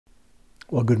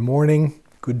Well, good morning.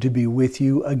 Good to be with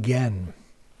you again.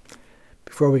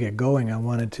 Before we get going, I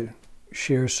wanted to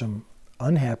share some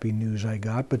unhappy news I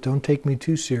got, but don't take me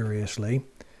too seriously.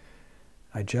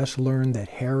 I just learned that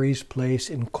Harry's Place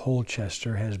in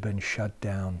Colchester has been shut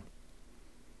down.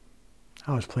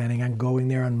 I was planning on going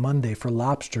there on Monday for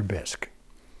lobster bisque,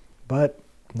 but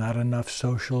not enough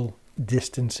social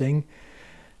distancing,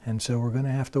 and so we're going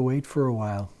to have to wait for a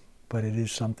while, but it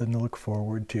is something to look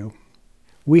forward to.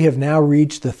 We have now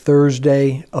reached the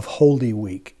Thursday of Holy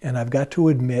Week, and I've got to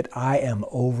admit I am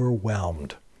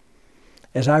overwhelmed.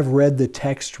 As I've read the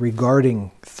text regarding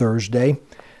Thursday,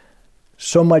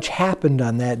 so much happened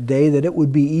on that day that it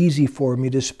would be easy for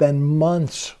me to spend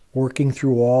months working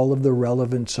through all of the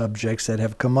relevant subjects that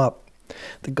have come up.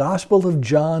 The Gospel of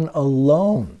John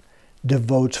alone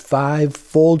devotes 5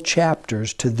 full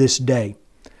chapters to this day,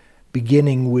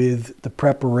 beginning with the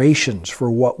preparations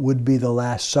for what would be the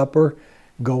Last Supper,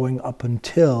 going up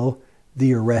until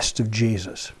the arrest of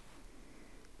Jesus.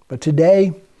 But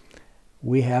today,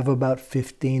 we have about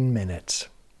 15 minutes,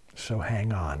 so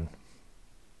hang on.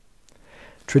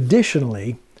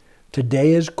 Traditionally,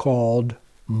 today is called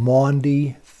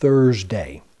Maundy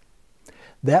Thursday.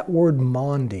 That word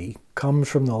Maundy comes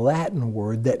from the Latin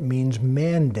word that means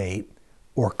mandate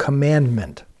or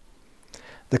commandment.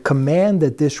 The command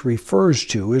that this refers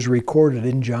to is recorded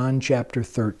in John chapter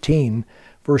 13,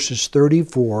 verses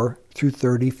 34 through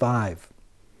 35.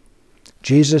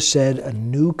 Jesus said, "A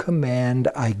new command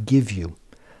I give you,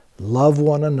 love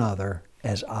one another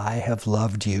as I have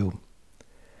loved you.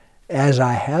 As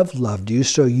I have loved you,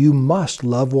 so you must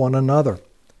love one another.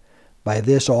 By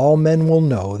this all men will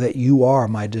know that you are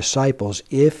my disciples,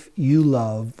 if you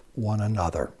love one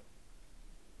another."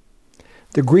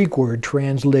 The Greek word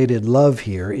translated love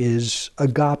here is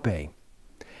agape.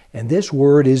 And this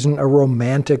word isn't a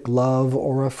romantic love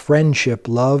or a friendship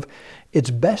love. It's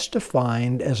best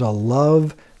defined as a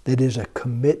love that is a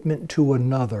commitment to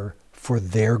another for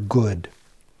their good.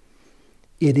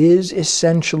 It is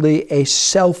essentially a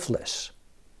selfless,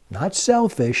 not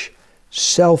selfish,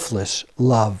 selfless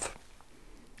love.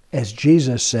 As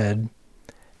Jesus said,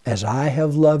 "As I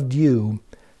have loved you,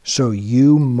 so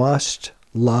you must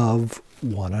love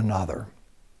one another."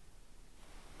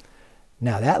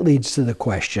 Now that leads to the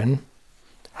question,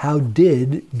 how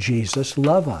did Jesus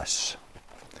love us?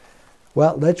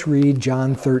 Well, let's read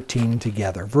John 13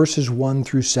 together, verses 1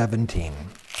 through 17.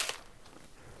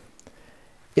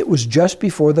 It was just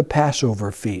before the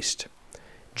Passover feast.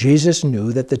 Jesus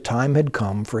knew that the time had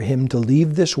come for him to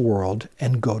leave this world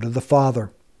and go to the Father.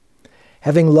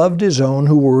 Having loved his own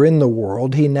who were in the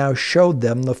world, he now showed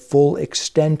them the full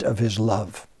extent of his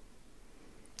love.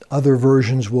 Other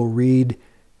versions will read,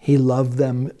 he loved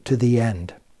them to the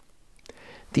end.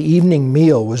 The evening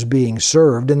meal was being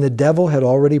served, and the devil had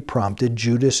already prompted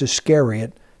Judas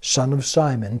Iscariot, son of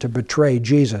Simon, to betray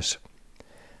Jesus.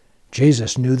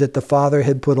 Jesus knew that the Father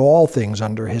had put all things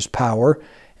under his power,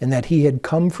 and that he had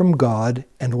come from God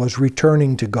and was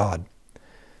returning to God.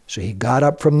 So he got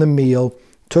up from the meal,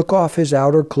 took off his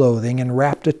outer clothing, and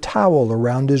wrapped a towel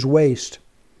around his waist.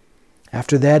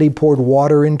 After that, he poured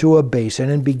water into a basin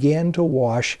and began to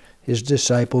wash his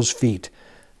disciples' feet,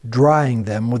 drying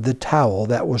them with the towel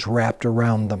that was wrapped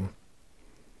around them.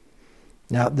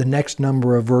 Now, the next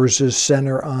number of verses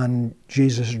center on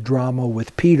Jesus' drama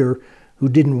with Peter, who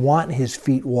didn't want his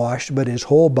feet washed, but his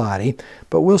whole body.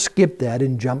 But we'll skip that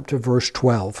and jump to verse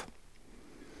 12.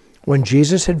 When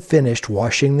Jesus had finished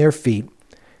washing their feet,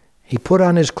 he put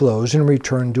on his clothes and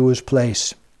returned to his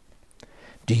place.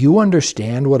 "Do you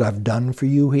understand what I've done for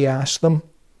you?" he asked them.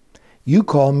 "You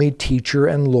call me teacher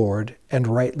and Lord, and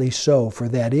rightly so, for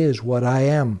that is what I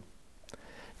am.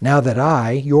 Now that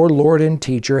I, your Lord and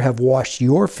teacher, have washed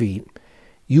your feet,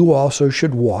 you also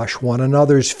should wash one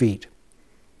another's feet.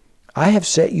 I have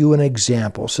set you an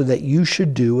example so that you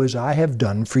should do as I have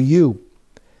done for you.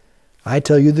 I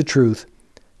tell you the truth,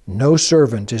 no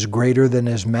servant is greater than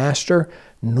his master,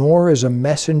 nor is a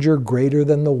messenger greater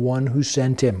than the one who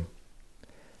sent him.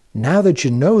 Now that you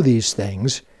know these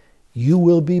things, you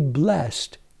will be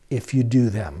blessed if you do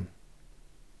them."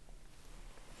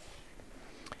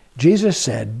 Jesus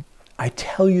said, "I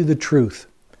tell you the truth,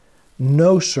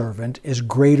 no servant is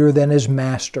greater than his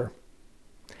master."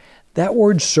 That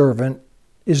word servant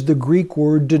is the Greek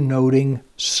word denoting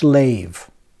slave.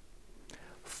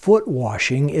 Foot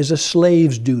washing is a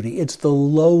slave's duty. It's the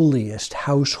lowliest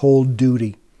household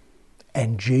duty.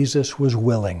 And Jesus was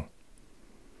willing.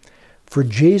 For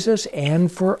Jesus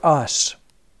and for us,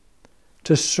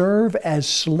 to serve as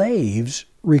slaves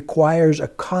requires a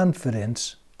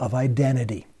confidence of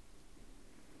identity.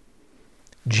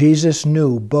 Jesus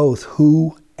knew both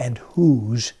who and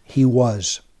whose he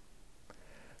was.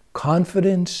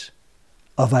 Confidence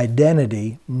of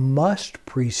identity must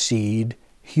precede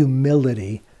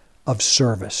humility of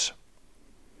service.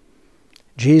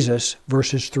 Jesus,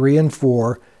 verses 3 and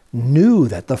 4, knew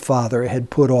that the Father had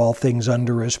put all things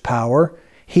under his power.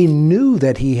 He knew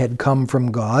that he had come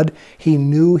from God. He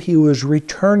knew he was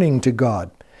returning to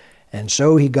God. And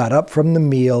so he got up from the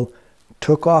meal,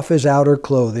 took off his outer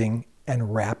clothing,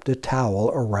 and wrapped a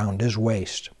towel around his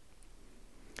waist.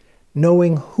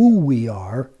 Knowing who we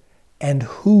are and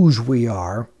whose we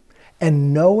are,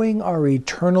 and knowing our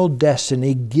eternal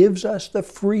destiny gives us the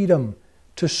freedom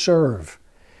to serve,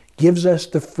 gives us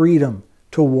the freedom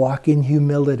to walk in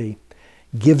humility,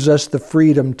 gives us the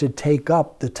freedom to take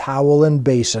up the towel and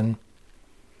basin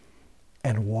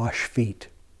and wash feet.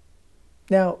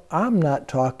 Now, I'm not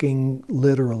talking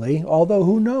literally, although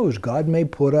who knows, God may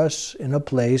put us in a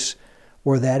place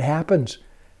where that happens.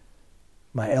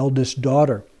 My eldest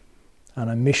daughter, on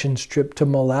a missions trip to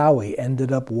Malawi,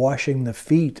 ended up washing the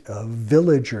feet of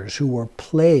villagers who were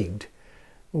plagued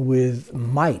with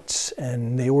mites,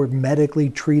 and they were medically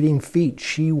treating feet.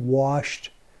 She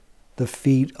washed the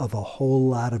feet of a whole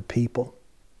lot of people.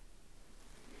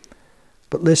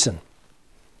 But listen,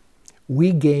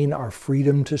 we gain our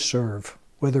freedom to serve,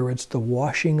 whether it's the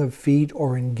washing of feet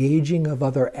or engaging of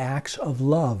other acts of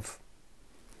love,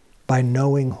 by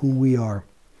knowing who we are.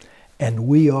 And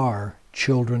we are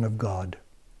children of God.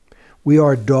 We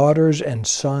are daughters and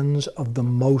sons of the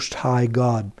Most High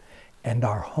God, and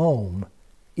our home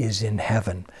is in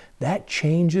heaven. That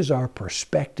changes our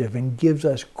perspective and gives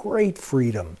us great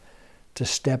freedom to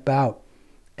step out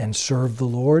and serve the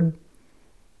Lord,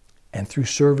 and through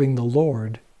serving the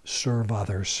Lord, serve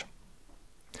others.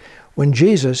 When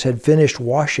Jesus had finished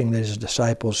washing his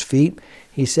disciples' feet,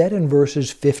 he said in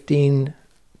verses 15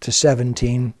 to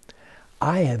 17,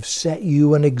 "I have set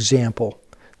you an example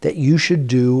that you should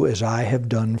do as I have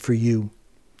done for you.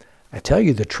 I tell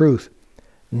you the truth,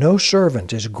 no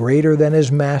servant is greater than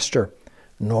his master,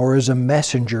 nor is a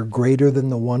messenger greater than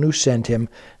the one who sent him.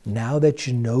 Now that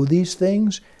you know these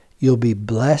things, you'll be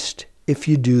blessed if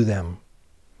you do them."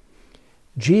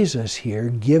 Jesus here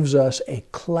gives us a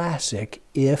classic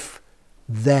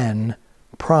if-then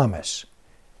promise.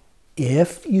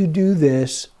 If you do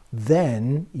this,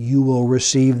 then you will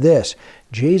receive this.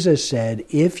 Jesus said,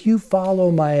 if you follow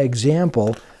my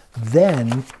example,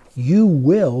 then you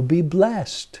will be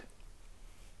blessed.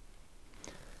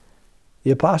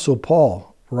 The Apostle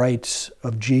Paul writes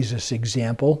of Jesus'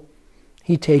 example.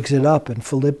 He takes it up in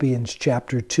Philippians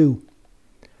chapter 2.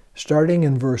 Starting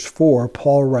in verse 4,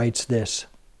 Paul writes this: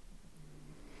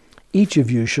 "Each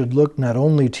of you should look not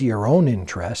only to your own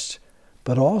interests,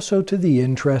 but also to the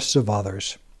interests of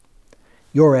others.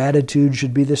 Your attitude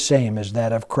should be the same as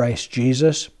that of Christ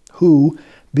Jesus, who,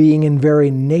 being in very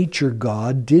nature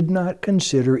God, did not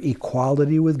consider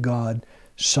equality with God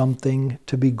something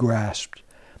to be grasped,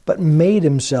 but made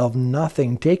himself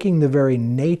nothing, taking the very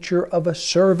nature of a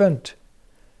servant,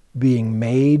 being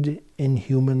made in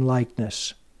human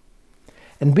likeness.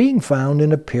 And being found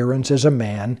in appearance as a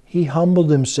man, he humbled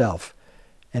himself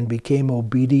and became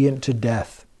obedient to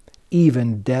death,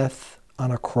 even death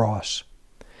on a cross.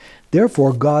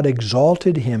 Therefore God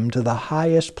exalted him to the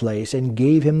highest place and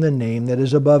gave him the name that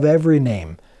is above every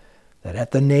name, that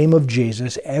at the name of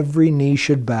Jesus every knee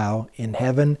should bow in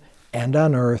heaven and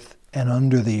on earth and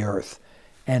under the earth,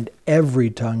 and every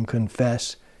tongue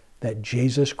confess that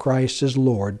Jesus Christ is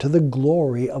Lord, to the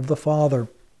glory of the Father."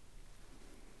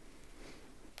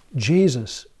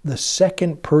 Jesus, the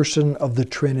second person of the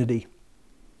Trinity,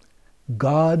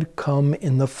 God come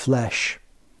in the flesh,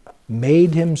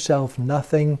 made himself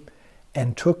nothing,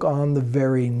 and took on the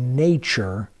very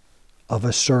nature of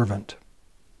a servant.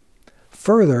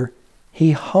 Further,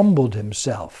 he humbled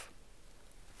himself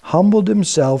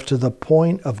to the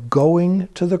point of going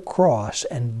to the cross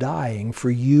and dying for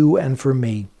you and for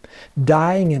me,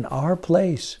 dying in our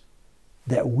place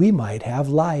that we might have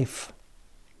life.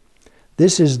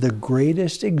 This is the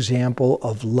greatest example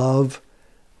of love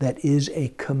that is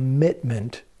a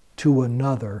commitment to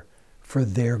another for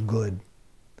their good.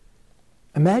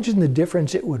 Imagine the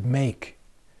difference it would make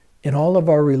in all of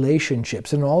our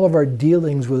relationships and all of our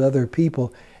dealings with other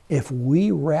people if we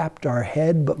wrapped our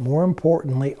head, but more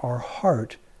importantly, our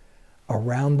heart,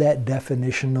 around that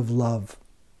definition of love.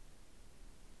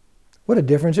 What a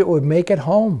difference it would make at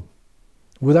home,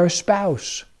 with our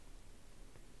spouse,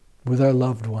 with our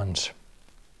loved ones.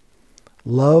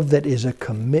 Love that is a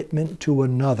commitment to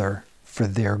another for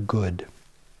their good.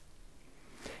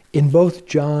 In both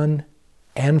John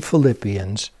and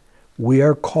Philippians, we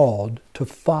are called to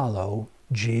follow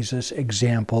Jesus'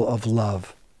 example of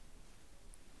love.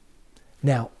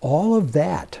 Now, all of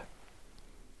that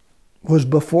was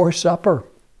before supper.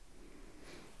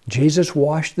 Jesus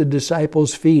washed the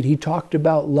disciples' feet. He talked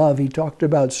about love. He talked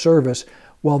about service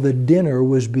while the dinner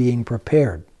was being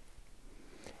prepared.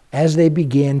 As they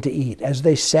began to eat, as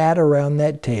they sat around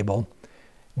that table,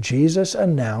 Jesus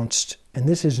announced, and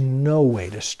this is no way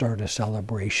to start a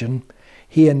celebration,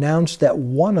 he announced that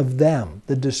one of them,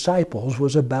 the disciples,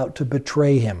 was about to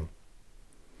betray him.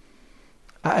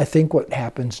 I think what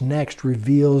happens next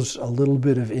reveals a little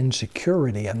bit of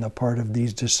insecurity on the part of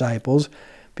these disciples,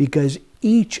 because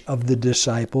each of the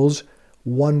disciples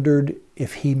wondered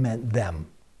if he meant them.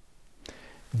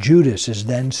 Judas is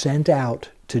then sent out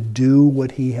to do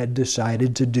what he had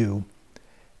decided to do,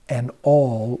 and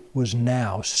all was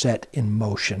now set in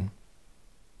motion.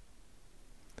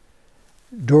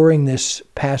 During this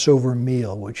Passover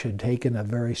meal, which had taken a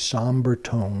very somber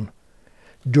tone,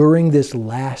 during this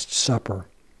Last Supper,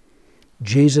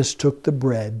 Jesus took the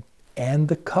bread and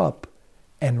the cup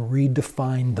and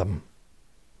redefined them.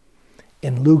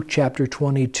 In Luke chapter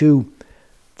 22,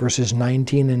 verses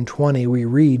 19 and 20, we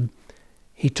read,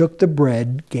 "He took the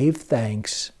bread, gave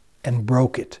thanks, and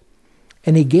broke it.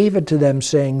 And he gave it to them,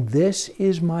 saying, 'This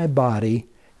is my body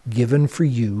given for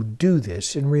you. Do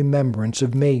this in remembrance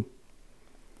of me.'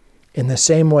 In the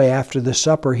same way, after the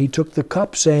supper, he took the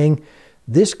cup, saying,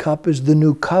 'This cup is the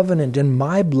new covenant in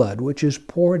my blood, which is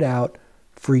poured out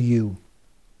for you.'"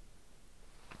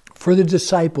 For the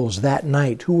disciples that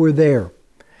night who were there,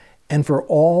 and for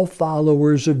all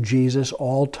followers of Jesus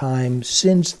all time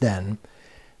since then,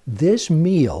 this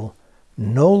meal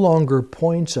no longer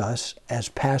points us, as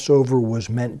Passover was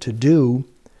meant to do,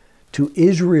 to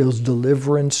Israel's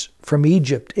deliverance from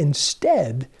Egypt.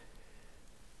 Instead,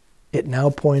 it now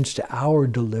points to our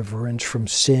deliverance from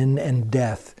sin and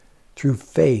death through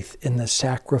faith in the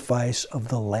sacrifice of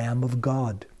the Lamb of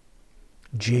God,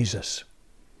 Jesus.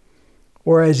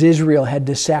 Whereas Israel had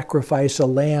to sacrifice a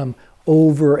lamb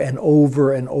over and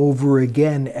over and over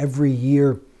again every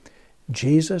year,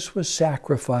 Jesus was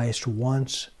sacrificed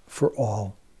once for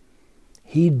all.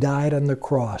 He died on the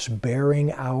cross,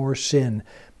 bearing our sin,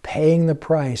 paying the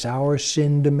price our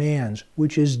sin demands,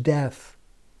 which is death.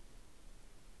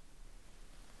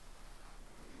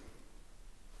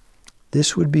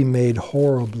 This would be made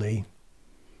horribly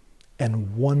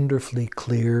and wonderfully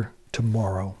clear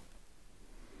tomorrow,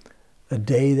 a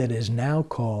day that is now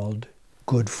called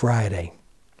Good Friday,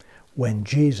 when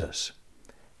Jesus,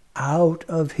 out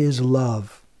of his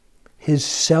love, his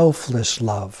selfless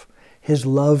love, his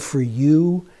love for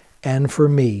you and for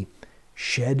me,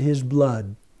 shed his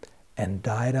blood and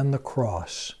died on the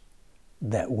cross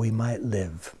that we might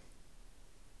live.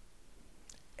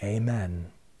 Amen,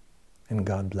 and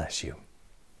God bless you.